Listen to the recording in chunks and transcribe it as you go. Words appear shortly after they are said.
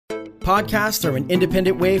Podcasts are an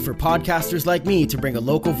independent way for podcasters like me to bring a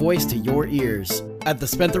local voice to your ears. At the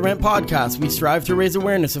Spent the Rent podcast, we strive to raise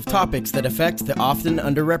awareness of topics that affect the often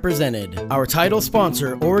underrepresented. Our title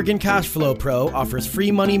sponsor, Oregon Cashflow Pro, offers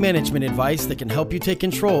free money management advice that can help you take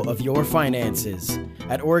control of your finances.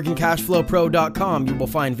 At OregonCashflowPro.com, you will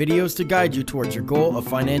find videos to guide you towards your goal of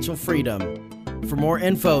financial freedom. For more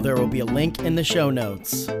info, there will be a link in the show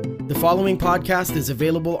notes. The following podcast is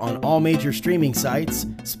available on all major streaming sites,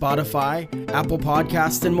 Spotify, Apple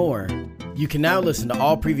Podcasts, and more. You can now listen to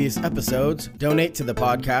all previous episodes, donate to the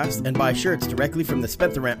podcast, and buy shirts directly from the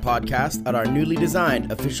Spent the Rent podcast at our newly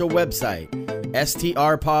designed official website,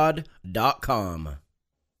 strpod.com.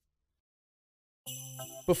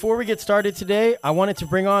 Before we get started today, I wanted to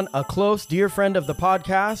bring on a close, dear friend of the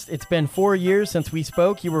podcast. It's been 4 years since we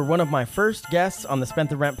spoke. You were one of my first guests on the Spent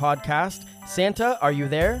the Rent podcast. Santa, are you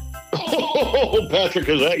there? Oh, Patrick,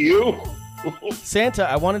 is that you? Santa,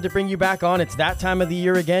 I wanted to bring you back on. It's that time of the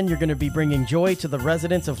year again. You're going to be bringing joy to the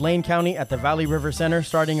residents of Lane County at the Valley River Center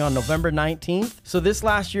starting on November 19th. So this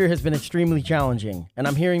last year has been extremely challenging, and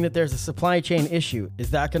I'm hearing that there's a supply chain issue.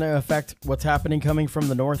 Is that going to affect what's happening coming from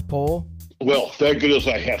the North Pole? Well, thank goodness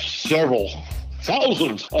I have several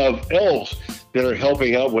thousands of elves that are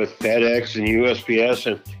helping out with FedEx and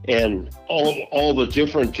USPS and all the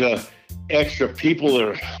different extra people that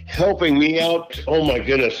are helping me out. Oh my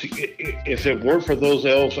goodness, if it weren't for those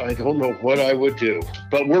elves, I don't know what I would do.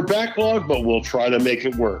 But we're backlogged, but we'll try to make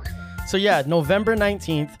it work. So yeah, November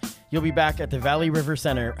 19th, you'll be back at the Valley River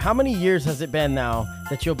Center. How many years has it been now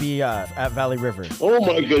that you'll be at Valley River? Oh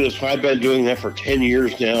my goodness, I've been doing that for 10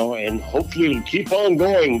 years now, and hopefully it'll keep on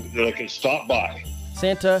going that I can stop by.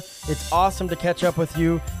 Santa, it's awesome to catch up with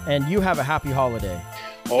you, and you have a happy holiday.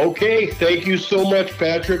 Okay, thank you so much,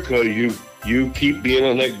 Patrick. You keep being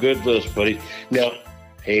on that good list, buddy. Now,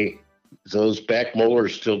 hey, those back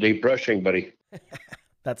molars still need brushing, buddy.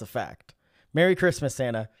 That's a fact. Merry Christmas,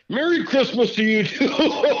 Santa. Merry Christmas to you, too.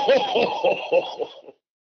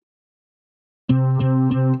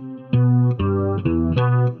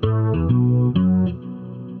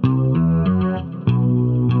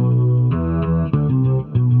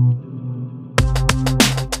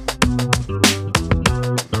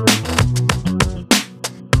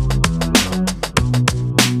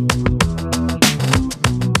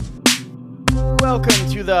 Welcome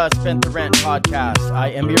to the Spent the Rent podcast. I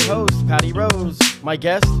am your host, Patty Rose. My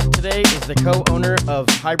guest today is the co-owner of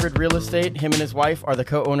Hybrid Real Estate. Him and his wife are the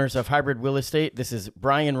co-owners of Hybrid Real Estate. This is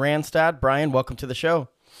Brian Ranstad. Brian, welcome to the show.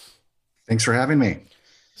 Thanks for having me.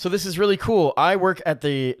 So this is really cool. I work at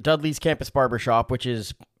the Dudley's Campus Barbershop, which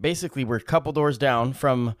is basically we're a couple doors down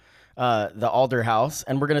from the Alder House.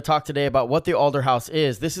 And we're going to talk today about what the Alder House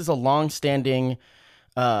is. This is a long-standing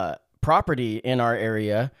property in our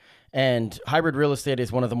area. And Hybrid Real Estate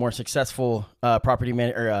is one of the more successful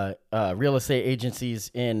real estate agencies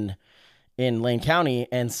in Lane County.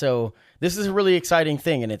 And so this is a really exciting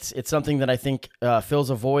thing. And it's something that I think fills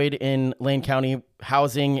a void in Lane County.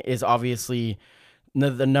 Housing is obviously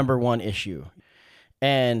the number one issue.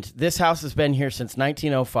 And this house has been here since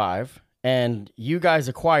 1905. And you guys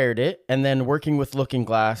acquired it. And then working with Looking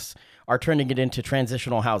Glass are turning it into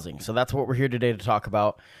transitional housing. So that's what we're here today to talk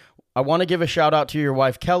about. I want to give a shout out to your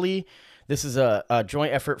wife, Kelly. This is a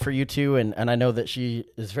joint effort for you two, and I know that she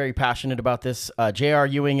is very passionate about this. J.R.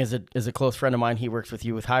 Ewing is a close friend of mine. He works with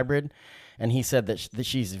you with Hybrid, and he said that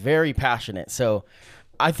she's very passionate. So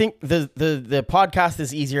I think the podcast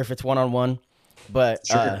is easier if it's one-on-one, but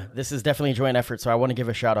sure. This is definitely a joint effort, so I want to give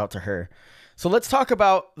a shout out to her. So let's talk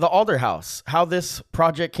about the Alder House, how this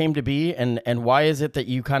project came to be, and why is it that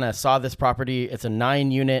you kind of saw this property? It's a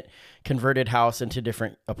 9-unit converted house into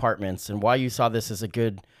different apartments, and why you saw this as a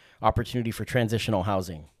good opportunity for transitional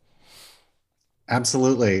housing.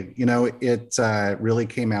 Absolutely. You know, it really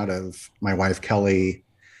came out of my wife, Kelly's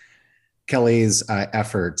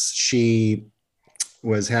efforts. She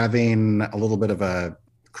was having a little bit of a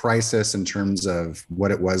crisis in terms of what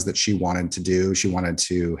it was that she wanted to do. She wanted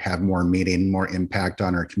to have more meaning, more impact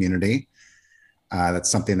on her community. That's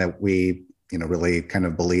something that we, really kind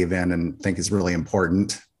of believe in and think is really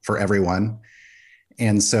important for everyone.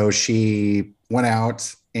 And so she went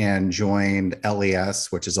out and joined LES,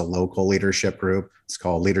 which is a local leadership group. It's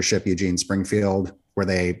called Leadership Eugene Springfield, where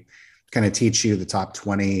they kind of teach you the top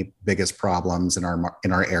 20 biggest problems in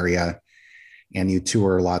our area. And you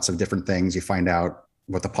tour lots of different things. You find out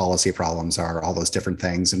what the policy problems are, all those different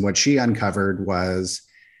things. And what she uncovered was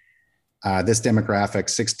this demographic,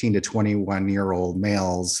 16 to 21-year-old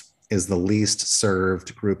males, is the least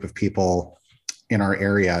served group of people in our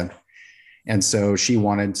area. And so she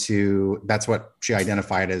wanted to, that's what she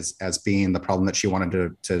identified as being the problem that she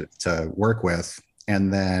wanted to work with.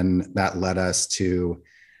 And then that led us to,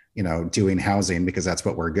 doing housing, because that's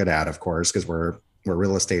what we're good at, of course, because we're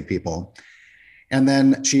real estate people. And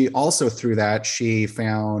then she also, through that, she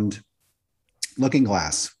found Looking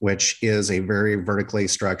Glass, which is a very vertically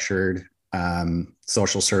structured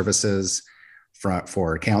social services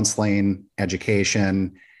for counseling,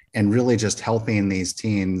 education, and really just helping these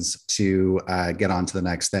teens to get on to the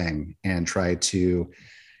next thing and try to,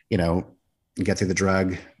 get through the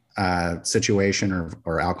drug situation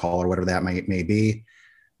or alcohol or whatever that may be,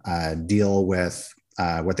 deal with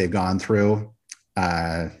what they've gone through,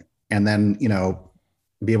 and then,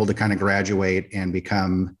 be able to kind of graduate and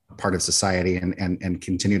become part of society and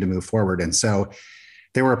continue to move forward. And so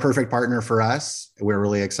they were a perfect partner for us. We're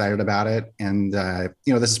really excited about it. And,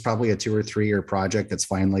 this is probably a 2 or 3 year project that's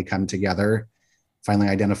finally come together, finally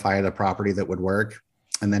identified a property that would work.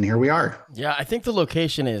 And then here we are. Yeah, I think the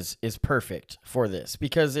location is perfect for this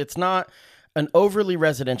because it's not an overly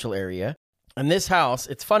residential area. And this house,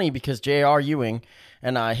 it's funny because J.R. Ewing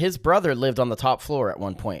and his brother lived on the top floor at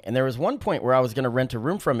one point. And there was one point where I was going to rent a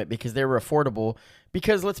room from it because they were affordable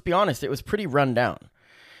because, let's be honest, it was pretty run down,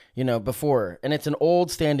 before. And it's an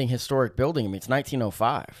old standing historic building. I mean, it's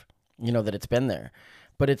 1905, that it's been there.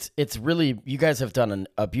 But it's really, you guys have done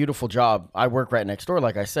a beautiful job. I work right next door,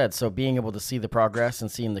 like I said. So being able to see the progress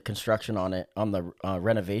and seeing the construction on it, on the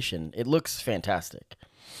renovation, it looks fantastic.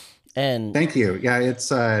 And thank you. Yeah,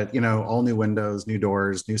 it's all new windows, new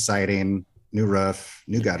doors, new siding, new roof,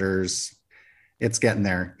 new gutters. It's getting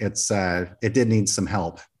there. It did need some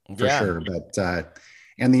help for sure, but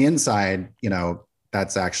and the inside,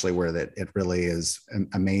 that's actually where it really is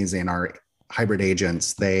amazing. Our hybrid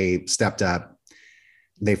agents, they stepped up.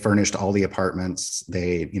 They furnished all the apartments.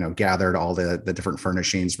 They gathered all the different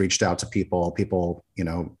furnishings, reached out to people. People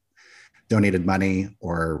donated money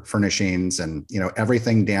or furnishings, and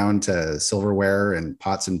everything down to silverware and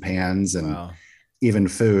pots and pans and even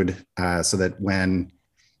food, so that when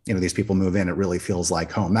these people move in, it really feels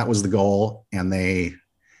like home. That was the goal, and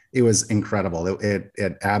it was incredible.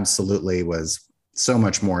 It absolutely was so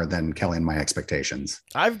much more than Kelly and my expectations.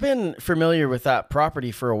 I've been familiar with that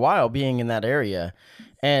property for a while, being in that area,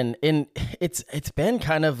 and it's been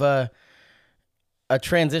kind of a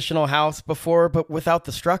transitional house before, but without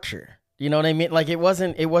the structure. You know what I mean? Like it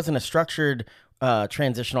wasn't a structured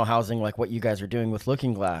transitional housing like what you guys are doing with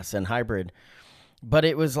Looking Glass and hybrid. But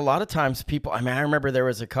it was a lot of times people, I remember there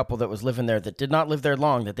was a couple that was living there that did not live there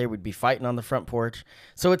long, that they would be fighting on the front porch.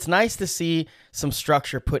 So it's nice to see some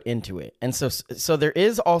structure put into it. And so there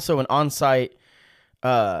is also an on-site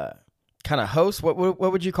kind of host. What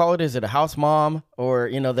would you call it? Is it a house mom or,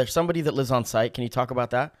 there's somebody that lives on site? Can you talk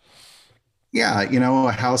about that? Yeah,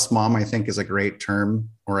 a house mom, I think, is a great term,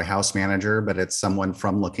 or a house manager, but it's someone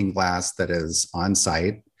from Looking Glass that is on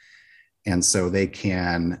site. And so they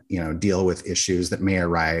can, deal with issues that may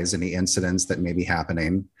arise, any incidents that may be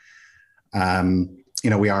happening. That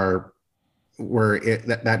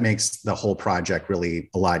makes the whole project really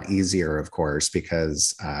a lot easier, of course,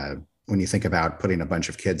 because when you think about putting a bunch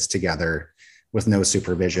of kids together with no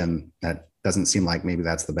supervision, that doesn't seem like maybe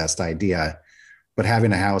that's the best idea. But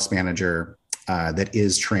having a house manager that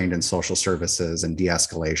is trained in social services and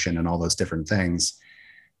de-escalation and all those different things,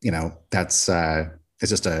 that's it's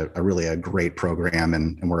just a really great program,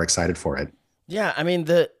 and we're excited for it. Yeah,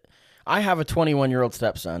 I have a 21-year-old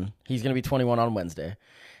stepson. He's going to be 21 on Wednesday,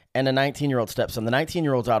 and a 19-year-old stepson. The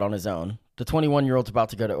 19-year-old's out on his own. The 21-year-old's about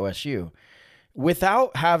to go to OSU.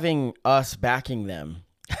 Without having us backing them,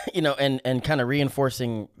 and kind of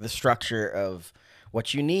reinforcing the structure of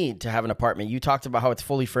what you need to have an apartment. You talked about how it's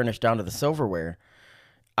fully furnished down to the silverware.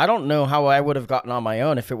 I don't know how I would have gotten on my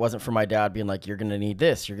own if it wasn't for my dad being like, you're going to need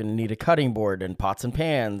this. You're going to need a cutting board and pots and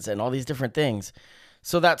pans and all these different things.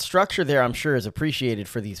 So that structure there, I'm sure, is appreciated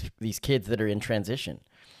for these kids that are in transition.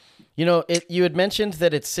 You had mentioned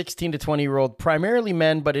that it's 16 to 20-year-old, primarily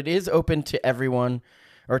men, but it is open to everyone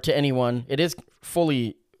or to anyone. It is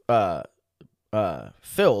fully filled.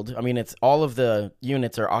 It's all of the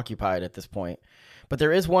units are occupied at this point. But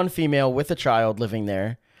there is one female with a child living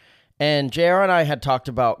there. And JR and I had talked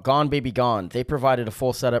about Gone Baby Gone. They provided a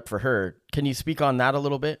full setup for her. Can you speak on that a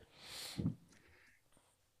little bit?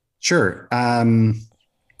 Sure. There's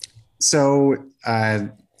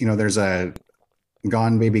a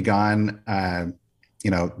Gone Baby Gone.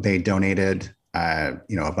 They donated, a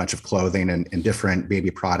bunch of clothing and different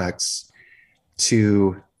baby products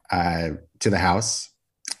to the house.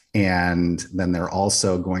 And then they're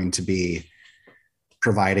also going to be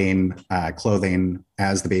providing clothing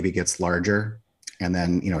as the baby gets larger. and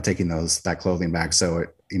then, taking that clothing back. So,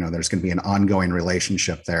 there's going to be an ongoing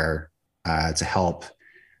relationship there to help,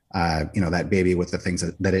 that baby with the things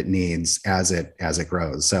that it needs as it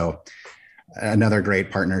grows. So another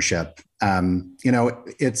great partnership.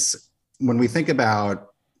 It's when we think about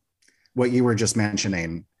what you were just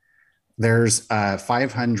mentioning, there's over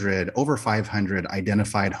 500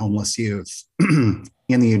 identified homeless youth in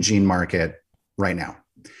the Eugene market right now.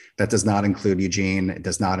 That does not include Eugene. It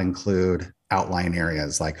does not include outlying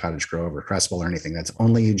areas like Cottage Grove or Crestville or anything. That's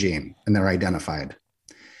only Eugene, and they're identified.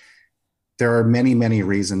 There are many, many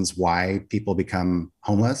reasons why people become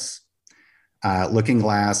homeless. Looking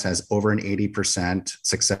Glass has over an 80%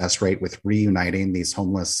 success rate with reuniting these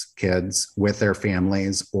homeless kids with their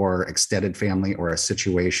families or extended family, or a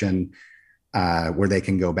situation where they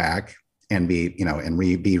can go back and be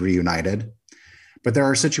reunited. But there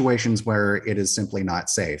are situations where it is simply not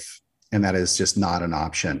safe, and that is just not an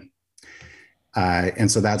option.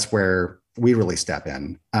 And so that's where we really step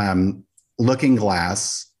in. Looking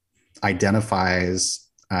Glass identifies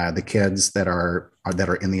the kids that are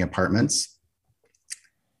in the apartments.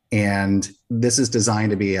 And this is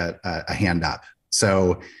designed to be a hand up.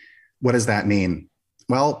 So what does that mean?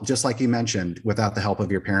 Well, just like you mentioned, without the help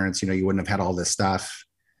of your parents, you wouldn't have had all this stuff.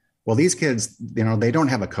 Well, these kids, they don't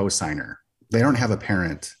have a cosigner. They don't have a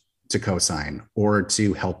parent to cosign or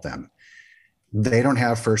to help them. They don't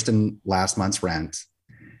have first and last month's rent.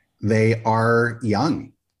 They are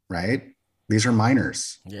young, right? These are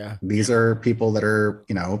minors. Yeah. These are people that are,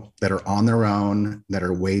 that are on their own, that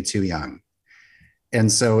are way too young.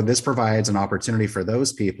 And so this provides an opportunity for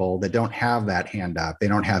those people that don't have that hand up. They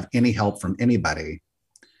don't have any help from anybody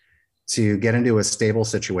to get into a stable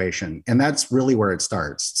situation. And that's really where it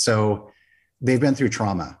starts. So they've been through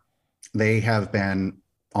trauma. They have been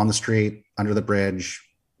on the street, under the bridge,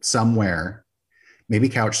 somewhere, maybe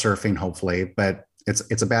couch surfing, hopefully, but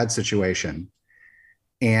it's a bad situation.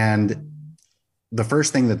 And the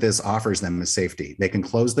first thing that this offers them is safety. They can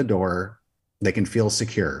close the door, they can feel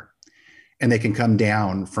secure, and they can come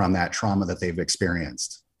down from that trauma that they've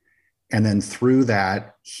experienced. And then through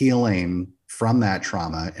that healing from that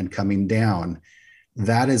trauma and coming down,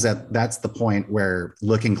 that's the point where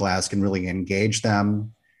Looking Glass can really engage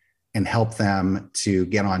them and help them to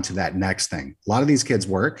get on to that next thing. A lot of these kids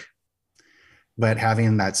work, but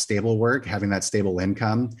having that stable work, having that stable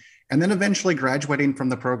income, and then eventually graduating from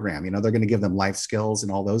the program, they're going to give them life skills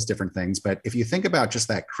and all those different things. But if you think about just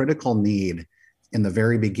that critical need in the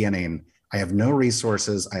very beginning, I have no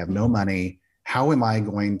resources, I have no money. How am I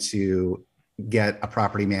going to get a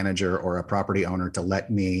property manager or a property owner to let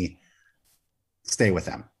me stay with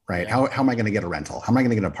them? Right? Yeah. How am I going to get a rental? How am I going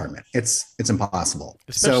to get an apartment? It's impossible,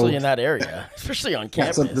 especially in that area, especially on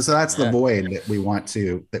campus. So that's the void that we want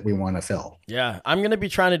to fill. Yeah, I'm going to be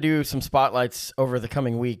trying to do some spotlights over the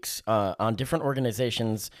coming weeks on different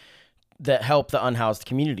organizations that help the unhoused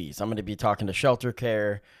communities. I'm going to be talking to Shelter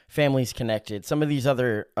Care, Families Connected, some of these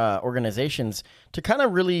other organizations to kind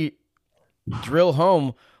of really drill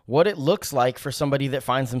home what it looks like for somebody that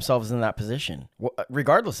finds themselves in that position,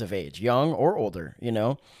 regardless of age, young or older,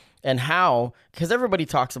 and how, because everybody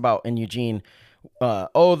talks about in Eugene,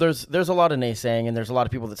 there's a lot of naysaying, and there's a lot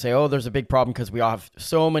of people that say, there's a big problem because we all have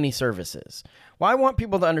so many services. Well, I want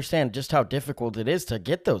people to understand just how difficult it is to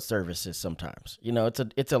get those services sometimes.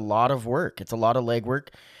 It's a lot of work. It's a lot of legwork.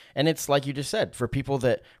 And it's like you just said, for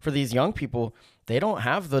these young people, they don't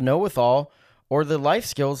have the know-with-all or the life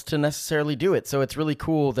skills to necessarily do it. So it's really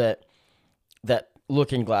cool that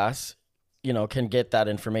Looking Glass, can get that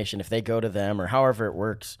information if they go to them or however it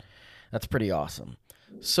works. That's pretty awesome.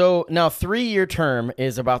 So now 3-year term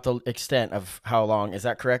is about the extent of how long. Is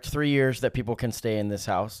that correct? 3 years that people can stay in this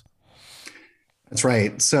house? That's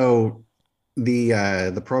right. So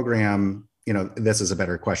the program, this is a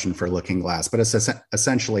better question for Looking Glass, but it's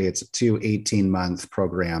essentially it's 2 18-month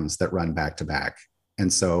programs that run back to back.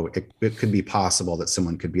 And so it could be possible that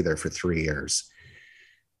someone could be there for 3 years.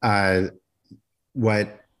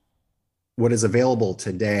 What is available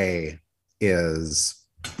today is,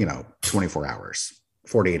 24 hours,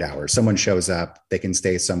 48 hours. Someone shows up, they can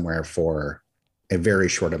stay somewhere for a very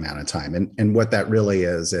short amount of time. And what that really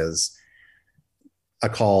is a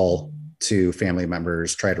call to family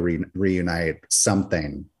members, try to reunite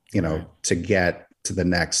something, to get to the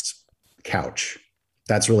next couch.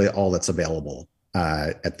 That's really all that's available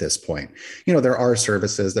at this point. There are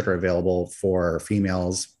services that are available for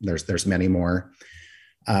females. There's many more.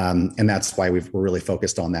 And that's why we're really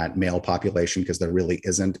focused on that male population, because there really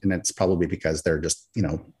isn't. And it's probably because they're just,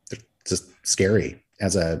 they're just scary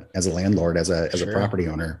as a landlord, as a property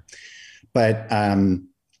owner. But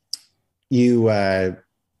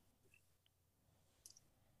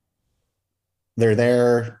they're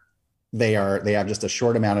there. They have just a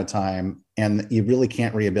short amount of time, and you really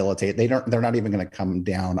can't rehabilitate. They're not even going to come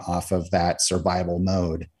down off of that survival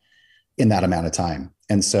mode in that amount of time.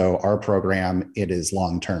 And so our program, it is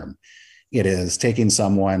long term. It is taking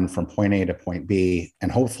someone from point A to point B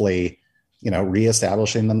and hopefully,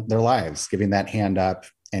 reestablishing their lives, giving that hand up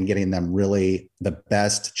and getting them really the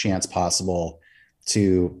best chance possible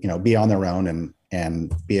to, be on their own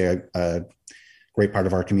and be a great part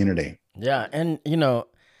of our community. Yeah. And,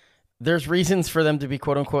 there's reasons for them to be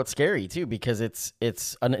quote unquote scary too, because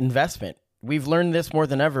it's an investment. We've learned this more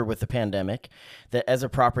than ever with the pandemic, that as a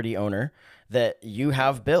property owner, that you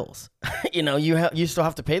have bills. You still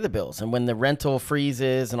have to pay the bills. And when the rental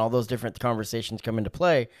freezes and all those different conversations come into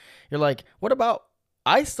play, you're like, what about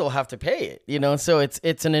I still have to pay it? So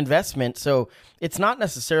it's an investment. So it's not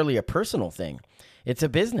necessarily a personal thing. It's a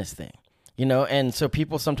business thing, and so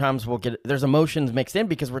people sometimes will there's emotions mixed in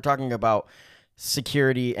because we're talking about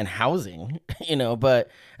security and housing, but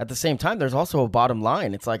at the same time, there's also a bottom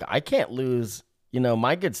line. It's like, I can't lose,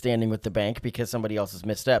 my good standing with the bank because somebody else's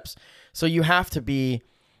missteps. So you have to be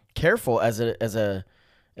careful as an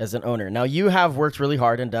owner. Now you have worked really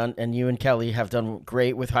hard and you and Kelly have done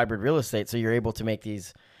great with hybrid real estate. So you're able to make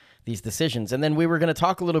these decisions. And then we were going to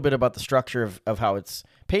talk a little bit about the structure of how it's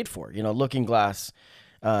paid for, Looking Glass,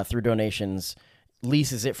 through donations,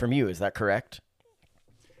 leases it from you. Is that correct?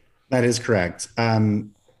 That is correct.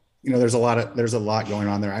 There's a lot going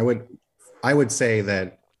on there. I would say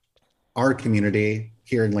that our community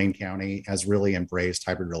here in Lane County has really embraced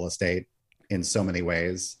hybrid real estate in so many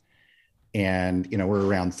ways. And, we're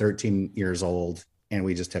around 13 years old and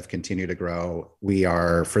we just have continued to grow. We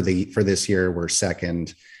are for this year, we're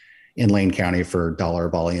second in Lane County for dollar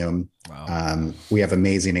volume. Wow. We have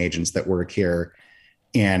amazing agents that work here,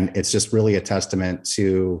 and it's just really a testament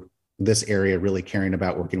to this area really caring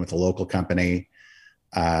about working with a local company.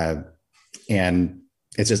 And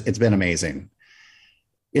it's been amazing.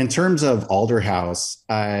 In terms of Alder House,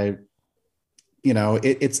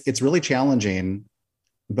 it's really challenging,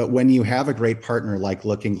 but when you have a great partner like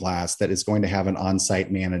Looking Glass that is going to have an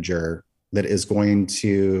on-site manager that is going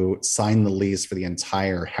to sign the lease for the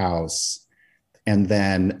entire house, and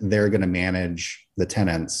then they're going to manage the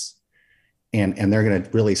tenants and they're going to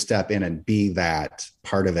really step in and be that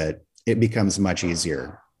part of it, it becomes much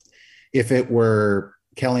easier. If it were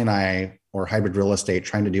Kelly and I or hybrid real estate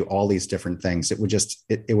trying to do all these different things, it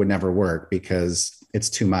would never work because it's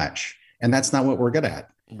too much. And that's not what we're good at.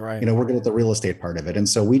 Right. We're good at the real estate part of it. And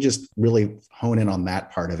so we just really hone in on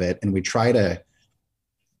that part of it. And we try to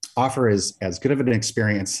offer as good of an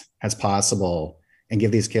experience as possible and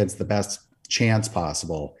give these kids the best chance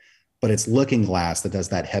possible. But it's Looking Glass that does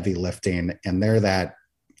that heavy lifting. And they're that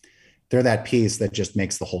piece that just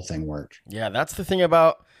makes the whole thing work. Yeah. That's the thing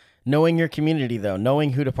about knowing your community, though,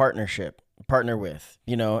 knowing who to partner with,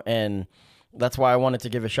 and that's why I wanted to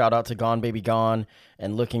give a shout out to Gone Baby Gone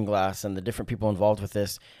and Looking Glass and the different people involved with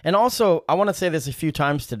this. And also, I want to say this a few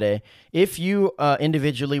times today. If you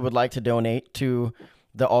individually would like to donate to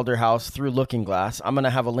the Alder House through Looking Glass, I'm going to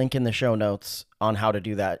have a link in the show notes on how to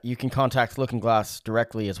do that. You can contact Looking Glass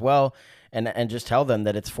directly as well and just tell them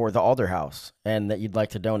that it's for the Alder House and that you'd like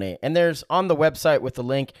to donate. And there's on the website with the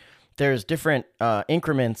link, there's different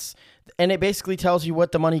increments, and it basically tells you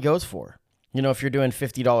what the money goes for. If you're doing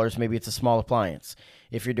 $50, maybe it's a small appliance.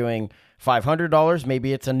 If you're doing $500,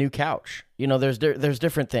 maybe it's a new couch. There's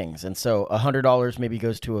different things. And so $100 maybe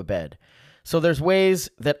goes to a bed. So there's ways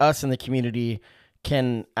that us in the community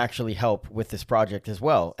can actually help with this project as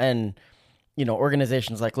well. And,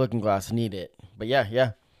 organizations like Looking Glass need it. But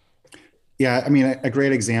yeah. Yeah. I mean, a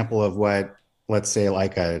great example of what, let's say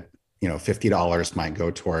like $50 might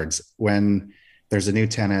go towards when there's a new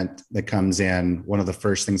tenant that comes in. One of the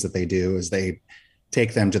first things that they do is they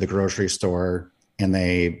take them to the grocery store and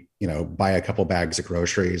they, buy a couple bags of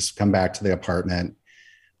groceries, come back to the apartment,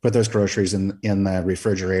 put those groceries in the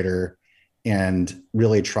refrigerator, and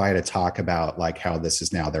really try to talk about like how this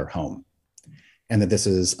is now their home and that this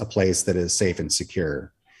is a place that is safe and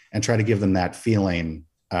secure, and try to give them that feeling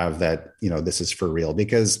of that, this is for real,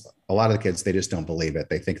 because a lot of the kids, they just don't believe it.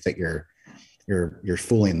 They think that you're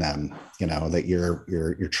fooling them, that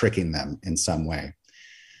you're tricking them in some way.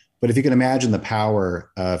 But if you can imagine the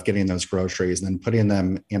power of getting those groceries and then putting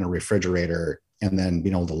them in a refrigerator and then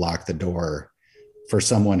being able to lock the door for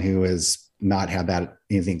someone who has not had that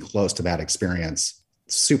anything close to that experience,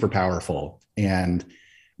 super powerful. And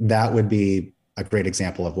that would be a great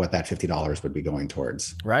example of what that $50 would be going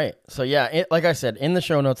towards. Right. So yeah, like I said, in the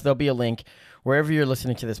show notes, there'll be a link wherever you're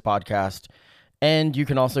listening to this podcast. And you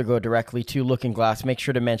can also go directly to Looking Glass. Make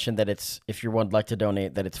sure to mention that if you would like to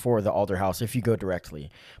donate, that it's for the Alder House if you go directly.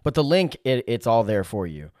 But the link, it's all there for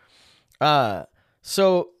you.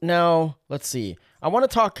 So now let's see. I want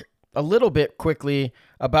to talk a little bit quickly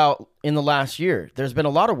about in the last year. There's been a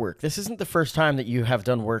lot of work. This isn't the first time that you have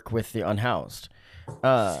done work with the unhoused.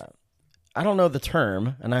 I don't know the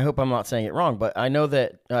term, and I hope I'm not saying it wrong, but I know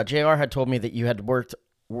that JR had told me that you had worked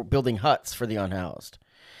building huts for the unhoused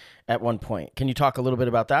at one point. Can you talk a little bit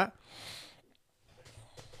about that?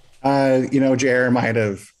 JR might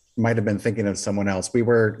have been thinking of someone else.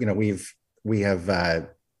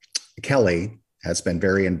 Kelly has been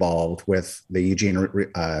very involved with the Eugene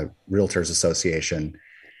Realtors Association,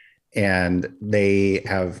 and they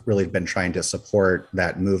have really been trying to support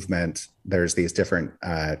that movement. There's these different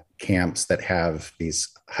camps that have these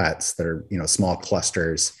huts that are, small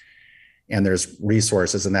clusters, and there's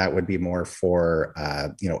resources, and that would be more for,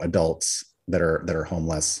 adults that are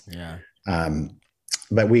homeless. Yeah.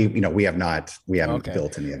 But we haven't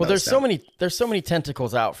built any of well, those. There's so many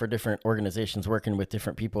tentacles out for different organizations working with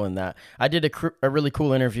different people in that. I did a really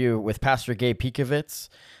cool interview with Pastor Gabe Pikovitz.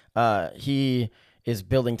 He is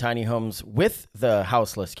building tiny homes with the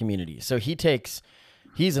houseless community. So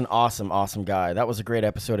he's an awesome, awesome guy. That was a great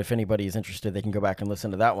episode. If anybody is interested, they can go back and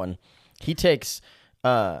listen to that one. He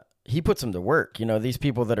puts them to work. These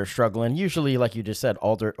people that are struggling, usually, like you just said,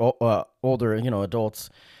 older, adults,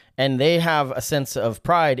 and they have a sense of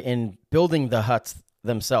pride in building the huts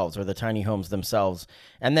themselves or the tiny homes themselves.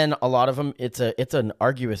 And then a lot of them, it's an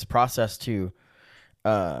arduous process to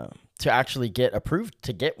actually get approved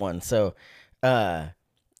to get one. So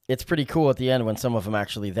it's pretty cool at the end when some of them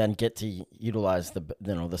actually then get to utilize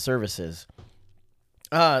the services.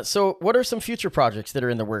 So what are some future projects that are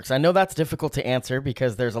in the works? I know that's difficult to answer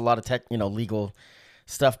because there's a lot of legal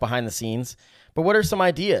stuff behind the scenes, but what are some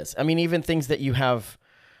ideas? I mean, even things that you have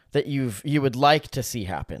that you would like to see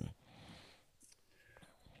happen.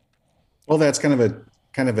 Well, that's kind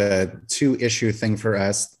of a two-issue thing for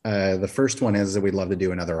us. The first one is that we'd love to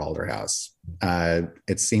do another Alder House.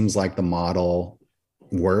 It seems like the model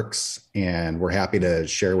works, and we're happy to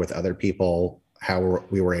share with other people how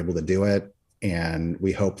we were able to do it. And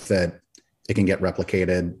we hope that it can get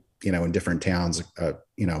replicated, in different towns,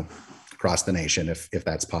 across the nation, if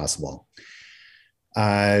that's possible.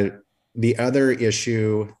 The other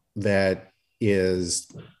issue that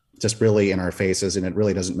is just really in our faces, and it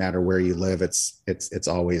really doesn't matter where you live, it's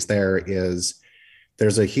always there, is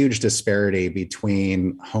there's a huge disparity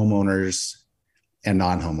between homeowners and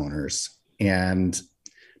non-homeowners. And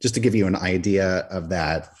just to give you an idea of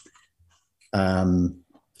that,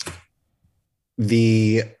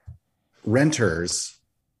 the renters,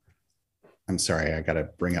 I'm sorry, I got to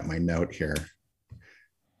bring up my note here.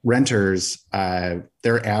 Renters,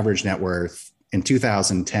 their average net worth in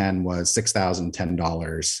 2010 was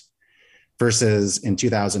 $6,010 versus in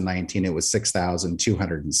 2019, it was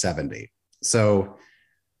 $6,270. So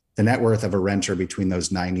the net worth of a renter between those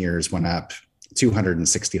 9 years went up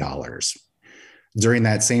 $260. During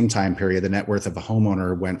that same time period, the net worth of a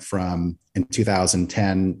homeowner went from, in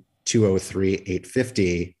 2010,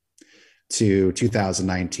 $203,850 to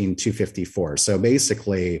 2019, $254. So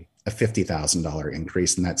basically a $50,000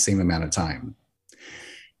 increase in that same amount of time.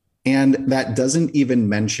 And that doesn't even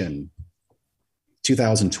mention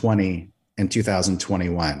 2020 and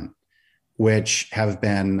 2021, which have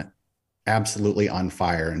been absolutely on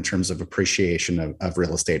fire in terms of appreciation of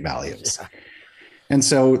real estate values. Yeah. And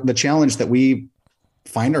so the challenge that we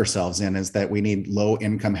find ourselves in is that we need low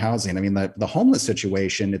income housing. I mean, the homeless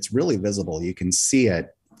situation, it's really visible. You can see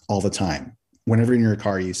it all the time. Whenever in your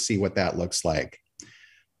car, you see what that looks like.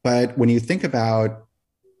 But when you think about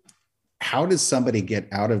how does somebody get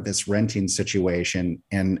out of this renting situation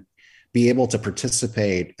and be able to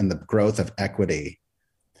participate in the growth of equity,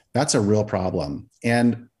 that's a real problem.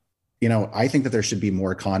 And, I think that there should be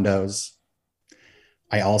more condos.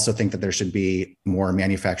 I also think that there should be more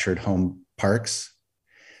manufactured home parks,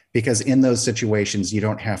 because in those situations, you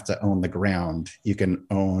don't have to own the ground. You can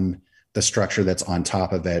own the structure that's on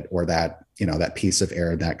top of it, or that, that piece of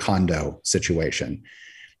air, that condo situation.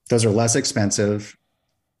 Those are less expensive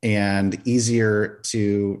and easier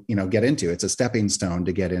to, get into. It's a stepping stone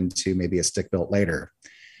to get into maybe a stick built later.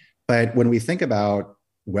 But when we think about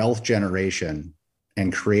wealth generation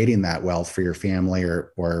and creating that wealth for your family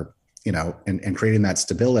or and creating that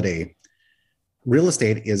stability, real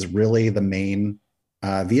estate is really the main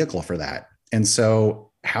vehicle for that. And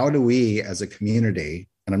so how do we as a community,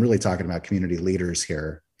 and I'm really talking about community leaders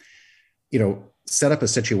here, set up a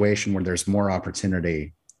situation where there's more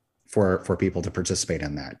opportunity for people to participate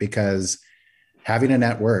in that? Because Having a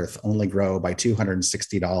net worth only grow by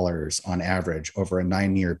 $260 on average over a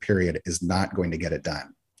 9-year period is not going to get it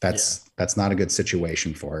done. Yeah. That's not a good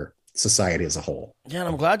situation for society as a whole. Yeah, and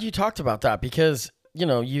I'm glad you talked about that because,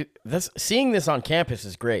 seeing this on campus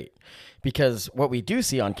is great because what we do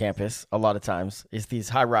see on campus a lot of times is these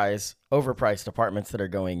high-rise overpriced apartments that are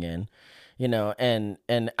going in,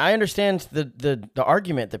 and I understand the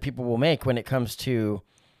argument that people will make when it comes to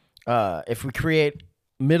if we create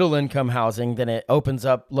middle income housing, then it opens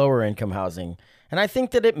up lower income housing. And I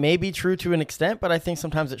think that it may be true to an extent, but I think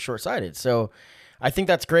sometimes it's short-sighted. So I think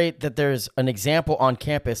that's great that there's an example on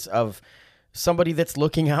campus of somebody that's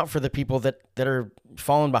looking out for the people that are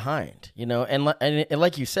falling behind, and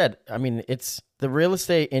like you said, I mean, it's the real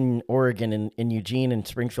estate in Oregon and in Eugene and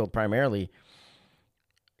Springfield primarily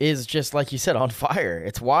is just like you said, on fire.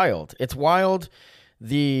 It's wild. It's wild.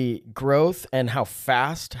 The growth and how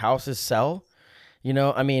fast houses sell.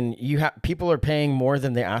 I mean, people are paying more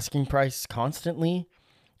than the asking price constantly,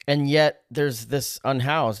 and yet there's this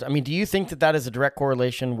unhoused. I mean, do you think that is a direct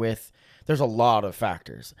correlation with, there's a lot of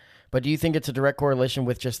factors, but do you think it's a direct correlation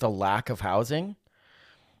with just a lack of housing?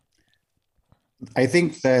 I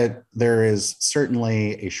think that there is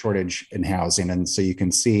certainly a shortage in housing. And so you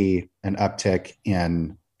can see an uptick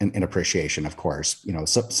in appreciation, of course,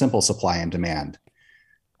 simple supply and demand.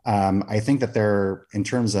 I think that in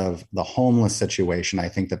terms of the homeless situation, I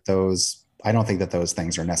don't think that those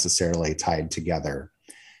things are necessarily tied together.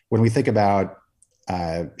 When we think about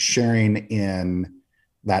sharing in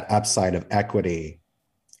that upside of equity,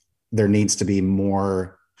 there needs to be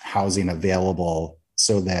more housing available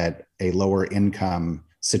so that a lower income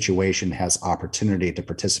situation has opportunity to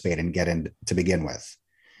participate and get in to begin with.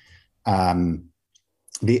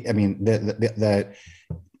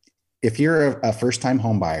 If you're a first-time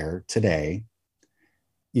home buyer today,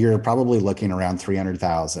 you're probably looking around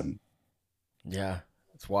 300,000. Yeah,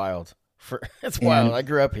 it's wild. It's wild. I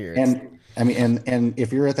grew up here. And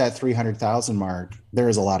if you're at that 300,000 mark, there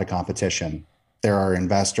is a lot of competition. There are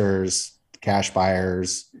investors, cash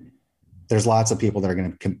buyers. There's lots of people that are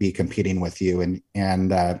going to be competing with you, and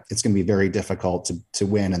it's going to be very difficult to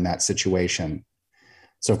win in that situation.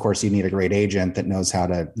 So, of course, you need a great agent that knows how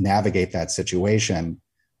to navigate that situation.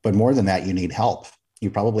 But more than that, you need help. You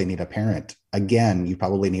probably need a parent. Again, you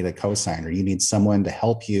probably need a cosigner. You need someone to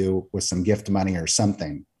help you with some gift money or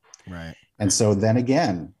something. Right. And so then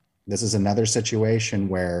again, this is another situation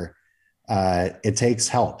where it takes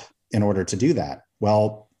help in order to do that.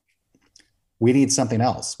 Well, we need something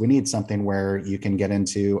else. We need something where you can get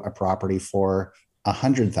into a property for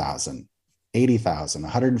 100,000, 80,000,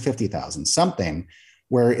 150,000, something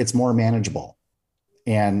where it's more manageable.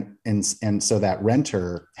 And so that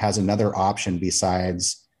renter has another option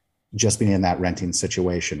besides just being in that renting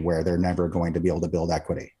situation where they're never going to be able to build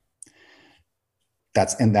equity.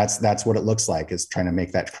 That's what it looks like, is trying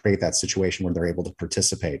to create that situation where they're able to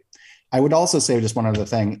participate. I would also say just one other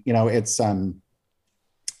thing, it's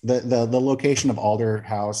the location of Alder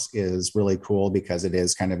House is really cool because it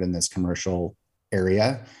is kind of in this commercial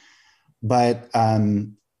area, but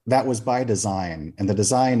that was by design. And the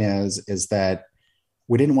design is that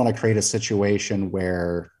we didn't want to create a situation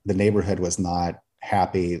where the neighborhood was not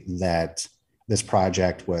happy that this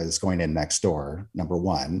project was going in next door, number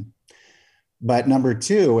one. But number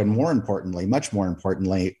two, and much more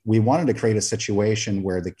importantly, we wanted to create a situation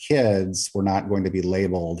where the kids were not going to be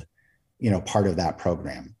labeled, part of that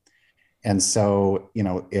program. And so,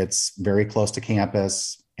 it's very close to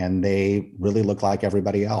campus and they really look like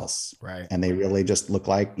everybody else. Right. And they really just look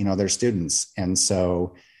like, they're students. And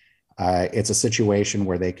so it's a situation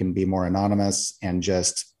where they can be more anonymous and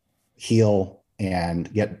just heal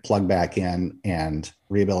and get plugged back in and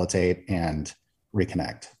rehabilitate and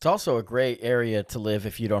reconnect. It's also a great area to live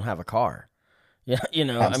if you don't have a car. Yeah,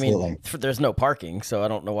 Absolutely. I mean, there's no parking, so I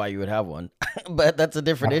don't know why you would have one, but that's a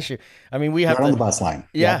different issue. I mean, we have on the bus line.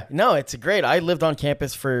 Yeah, no, it's great. I lived on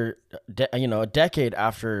campus for a decade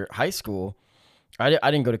after high school. I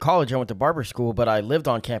didn't go to college. I went to barber school, but I lived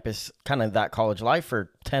on campus, kind of that college life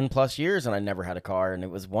for 10 plus years, and I never had a car, and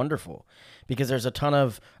it was wonderful because there's a ton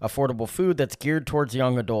of affordable food that's geared towards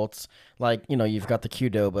young adults. Like, you've got the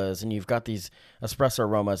Qdobas and you've got these Espresso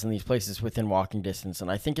Aromas and these places within walking distance,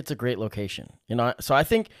 and I think it's a great location. So I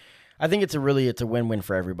think it's a win-win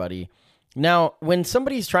for everybody. Now, when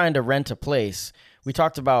somebody's trying to rent a place, we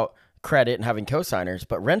talked about credit and having cosigners,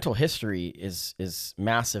 but rental history is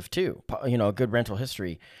massive too. A good rental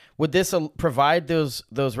history. Would this provide those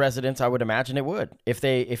residents? I would imagine it would. If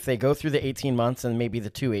they go through the 18 months and maybe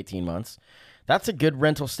the 18 months, that's a good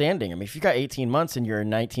rental standing. I mean, if you got 18 months and you're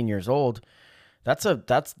 19 years old, that's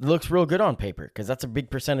looks real good on paper, because that's a big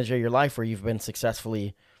percentage of your life where you've been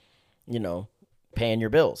successfully, paying your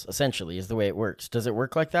bills, essentially, is the way it works. Does it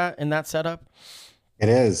work like that in that setup? It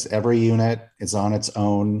is. Every unit is on its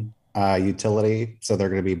own utility. So they're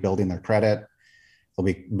going to be building their credit. They'll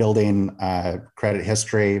be building credit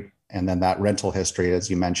history, and then that rental history, as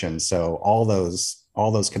you mentioned. So all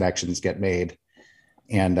those connections get made,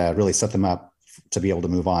 and really set them up to be able to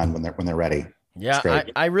move on when they're ready. Yeah,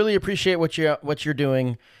 I really appreciate what you're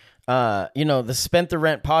doing. The Spent the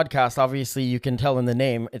Rent podcast, obviously you can tell in the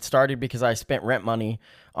name, it started because I spent rent money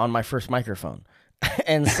on my first microphone.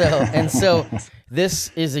 and so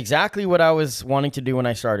this is exactly what I was wanting to do when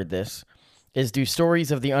I started this, is do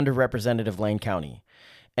stories of the underrepresented of Lane County.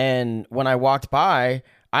 And when I walked by,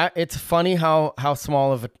 it's funny how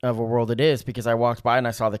small of a world it is, because I walked by and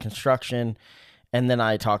I saw the construction, and then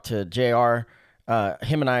I talked to JR.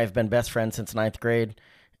 Him and I have been best friends since 9th grade.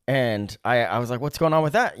 And I was like, what's going on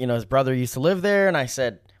with that? His brother used to live there. And I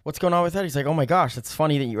said, what's going on with that? He's like, oh my gosh, it's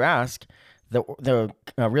funny that you ask. The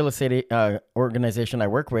real estate organization I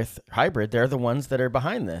work with, Hybrid, they're the ones that are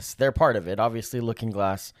behind this. They're part of it. Obviously, Looking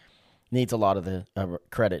Glass needs a lot of the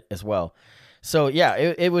credit as well. So yeah,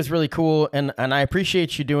 it was really cool. And I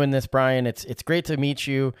appreciate you doing this, Brian. It's great to meet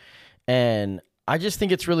you. And I just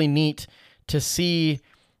think it's really neat to see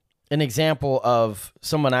an example of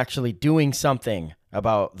someone actually doing something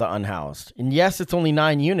about the unhoused. And yes, it's only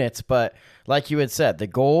 9 units, but like you had said, the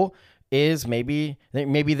goal is maybe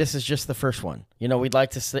this is just the first one. We'd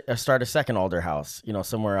like to start a second Alder House,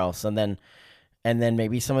 somewhere else. And then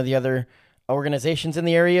maybe some of the other organizations in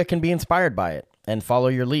the area can be inspired by it and follow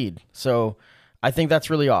your lead. So I think that's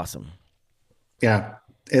really awesome. Yeah,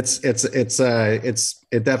 it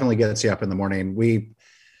definitely gets you up in the morning.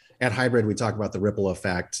 At Hybrid, we talk about the ripple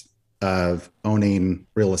effect of owning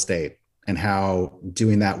real estate, and how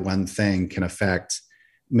doing that one thing can affect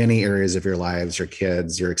many areas of your lives, your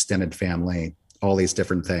kids, your extended family, all these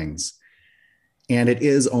different things. And it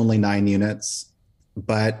is only 9 units,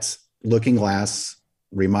 but Looking Glass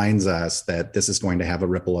reminds us that this is going to have a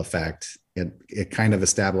ripple effect. It kind of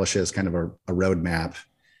establishes kind of a roadmap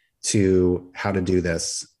to how to do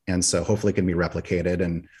this. And so hopefully it can be replicated,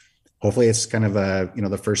 and hopefully it's kind of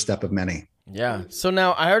the first step of many. Yeah. So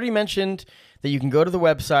now, I already mentioned that you can go to the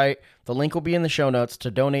website. The link will be in the show notes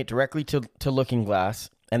to donate directly to Looking Glass.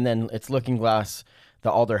 And then it's Looking Glass,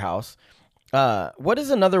 the Alder House. What is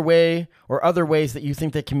another way or other ways that you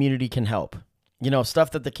think the community can help?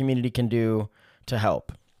 Stuff that the community can do to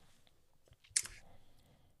help.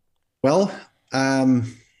 Well, I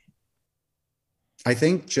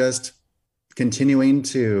think just continuing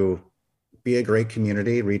to be a great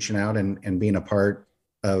community, reaching out and being a part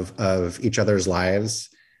of each other's lives.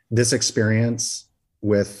 This experience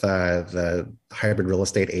with the Hybrid real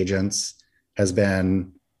estate agents has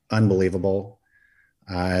been unbelievable.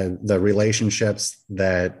 The relationships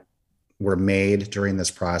that were made during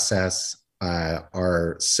this process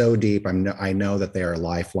are so deep. I know that they are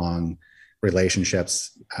lifelong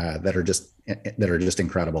relationships that are just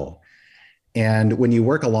incredible. And when you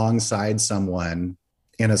work alongside someone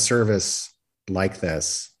in a service like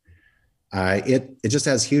this, it just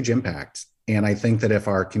has huge impact. And I think that if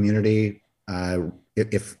our community,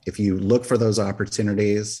 if you look for those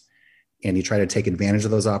opportunities and you try to take advantage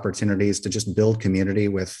of those opportunities to just build community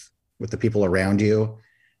with the people around you,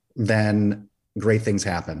 then great things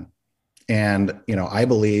happen. And, I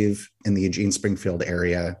believe in the Eugene Springfield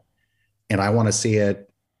area, and I want to see it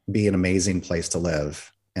be an amazing place to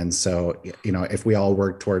live. And so, if we all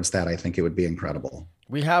work towards that, I think it would be incredible.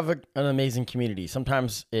 We have an amazing community.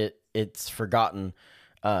 Sometimes it's forgotten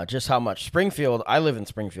just how much Springfield, I live in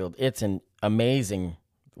Springfield. It's an amazing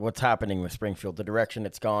what's happening with Springfield, the direction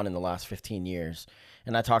it's gone in the last 15 years.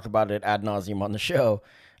 And I talk about it ad nauseum on the show.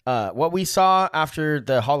 What we saw after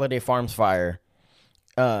the Holiday Farms fire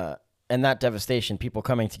and that devastation, people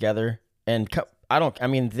coming together, and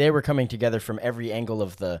they were coming together from every angle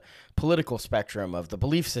of the political spectrum, of the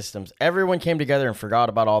belief systems. Everyone came together and forgot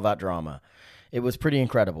about all that drama. It was pretty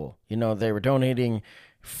incredible. They were donating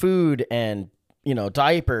food and,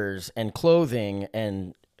 diapers and clothing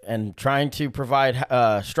and trying to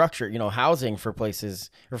provide structure, housing for places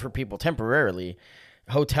or for people temporarily,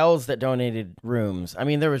 hotels that donated rooms. I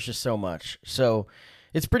mean, there was just so much. So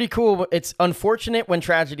it's pretty cool. It's unfortunate when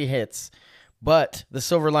tragedy hits, but the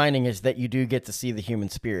silver lining is that you do get to see the human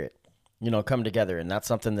spirit, come together. And that's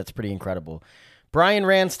something that's pretty incredible. Brian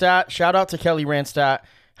Ranstadt, shout out to Kelly Ranstadt,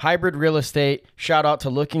 Hybrid Real Estate, shout out to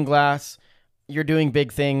Looking Glass. You're doing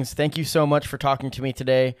big things. Thank you so much for talking to me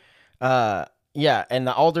today. And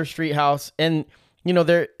the Alder Street House. And you know,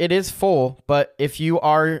 there it is full, but if you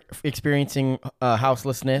are experiencing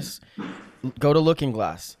houselessness, go to Looking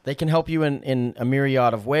Glass. They can help you in a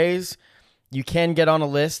myriad of ways. You can get on a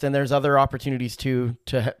list, and there's other opportunities to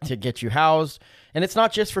get you housed. And it's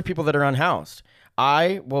not just for people that are unhoused.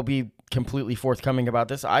 I will be completely forthcoming about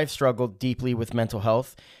this. I've struggled deeply with mental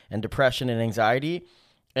health and depression and anxiety,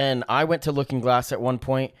 and I went to Looking Glass at one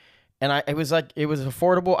point, and it was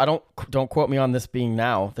affordable. Don't quote me on this being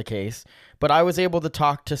now the case, but I was able to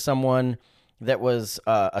talk to someone that was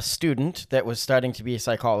a student that was studying to be a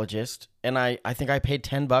psychologist, and I think I paid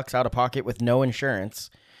 $10 out of pocket with no insurance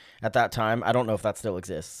at that time. I don't know if that still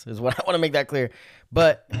exists, is what I want to make that clear.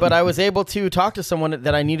 But I was able to talk to someone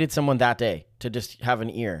that I needed someone that day to just have an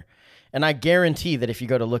ear. And I guarantee that if you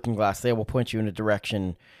go to Looking Glass, they will point you in a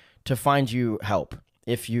direction to find you help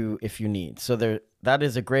if you need. So that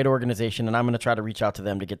is a great organization, and I'm going to try to reach out to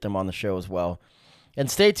them to get them on the show as well.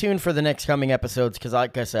 And stay tuned for the next coming episodes, because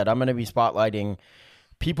like I said, I'm going to be spotlighting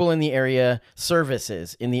people in the area,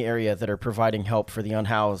 services in the area that are providing help for the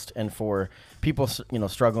unhoused and for people, you know,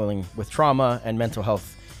 struggling with trauma and mental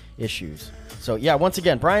health issues. So yeah, once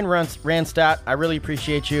again, Brian Ranstadt, I really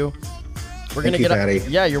appreciate you. We're going to get out.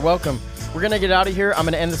 Yeah, you're welcome. We're going to get out of here. I'm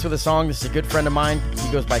going to end this with a song. This is a good friend of mine.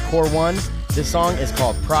 He goes by Core One. This song is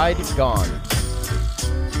called Pride Gone.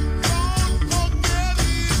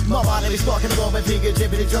 My body is fucking above my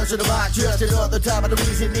fingertip, junction of my just another time of the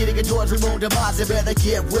reason needing it towards remote demise. I better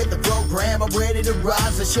get with the program, I'm ready to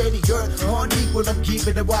rise. A shady earth, unequal, I'm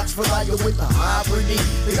keeping the watch for life with the harmony.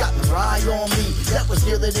 They got the pride on me, that was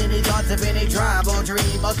killing any thoughts of any tribal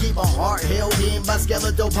dream. I'll keep my heart held in by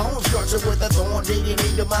skeletal bone structure with a thorn digging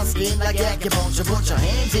into my skin like acupuncture. Put your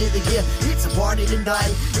hands in the gear, it's a party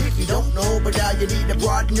tonight. If you don't know, but now you need to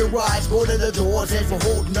broaden your eyes. Go to the doors as we're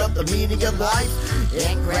holding up the meaning of life.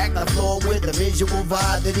 And crack the floor with a visual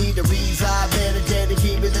vibe that need to reside. Meditating,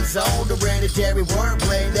 keeping the zone. The hereditary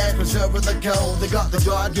wordplay that's preserving the code. They got the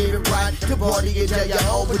God-given right to party until you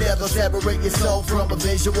own, but never separate your soul from a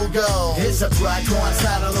visual goal. It's a bright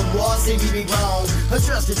coincide on the wall, see me wrong.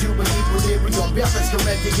 Adjusted to an equilibrium, balance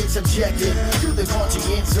corrected, get subjected to the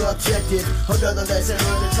conscience subjective. Another lesson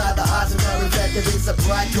learned inside the eyes of the reflective. It's a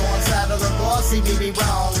bright coincide on the wall, see me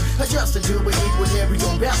wrong. Adjusted to an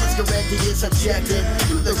equilibrium, balance corrected, get subjected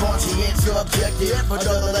to the conscience subjective.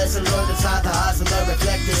 Another lesson learned inside the eyes of the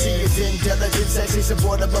reflective. She is intelligent, sexy,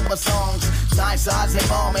 supportive of my songs. Nice eyes and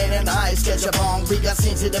mom and I sketch a bong. We got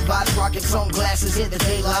sensitive vibes, rocking sunglasses in the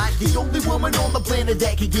daylight. The only woman on the planet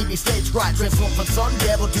that can give me stage fright. Transform from sun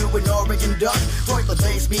devil to an Oregon duck. Point the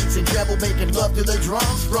bass beats and treble, making love to the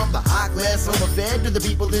drums. From the high class overfed to the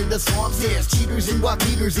people in the slums. There's cheaters and wild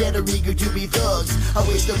beaters that are eager to be thugs. I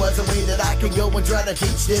wish there was a way that I could go and try to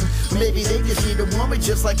teach them. Maybe they just need a woman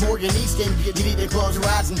just like Morgan Easton. You need to close your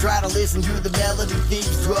eyes and try to listen to the melody.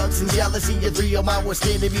 Thieves, drugs, and jealousy. Your three of my worst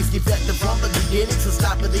enemies, defective from the beginning. So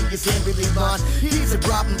stop believing you can't really bond. He's a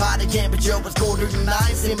problem by the temperature was colder than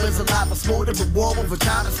ice. Him as a life of smoldering but war over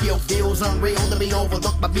time. The skill feels unreal to be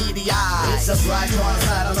overlooked by media eyes. It's a bright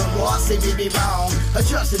side on the wall, say me wrong.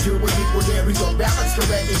 Adjusted to an equilibrium, balance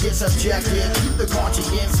corrected, get subjective to the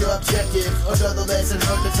conscience subjective. Another lesson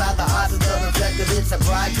learned inside the eyes of the reflective. It's a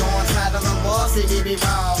bright side on the wall, say me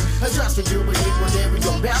wrong. Adjusted to an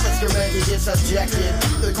equilibrium, balance corrected, get subjective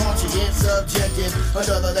to the conscience subjective.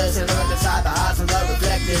 Another lesson learned inside the eyes of the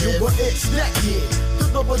reflective. You were expected.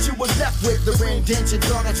 Know what you were left with. The intention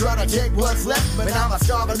gonna try to take what's left. But I'm a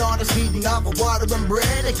starving artist feeding off of water and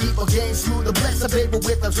bread. I keep my game smooth, a bless the paper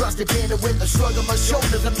with a trusted pen. And with the shrug of my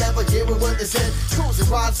shoulders, I'm never hearing what they said. Close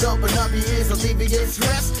your eyes, open up your ears, alleviate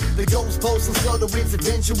stress. The ghost posts slow to its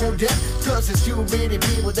eventual death. Cause there's too many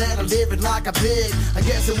people that are living like a pig. I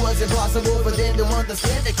guess it was impossible for them to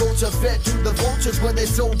understand that culture fed to the vultures when they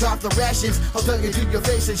sold off the rations. I'll tell you to your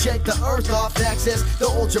face and shake the earth off access.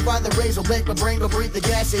 The ultraviolet rays will make my brain go breathe the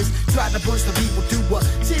gases. Try to push the people to a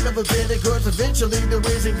scene of a bitter cause eventually there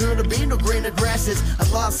isn't gonna be no greener grasses. A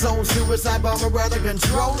lost soul, suicide bomber out of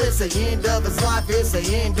control. It's the end of his life, it's the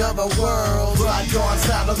end of a world. Right on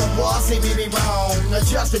side of the wall, see me wrong.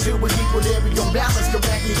 Adjusted to an equilibrium, balance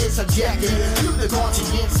corrected, it's subjective to the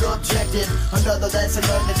conscience subjective. Another lesson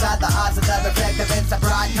learned inside the eyes of the reflective. It's a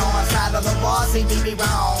bright on side of the wall, see me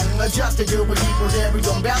wrong. Adjusted to an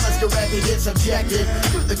equilibrium, balance corrected, it's subjective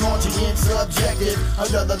to the conscience subjective.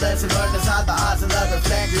 Another lesson learned inside the eyes of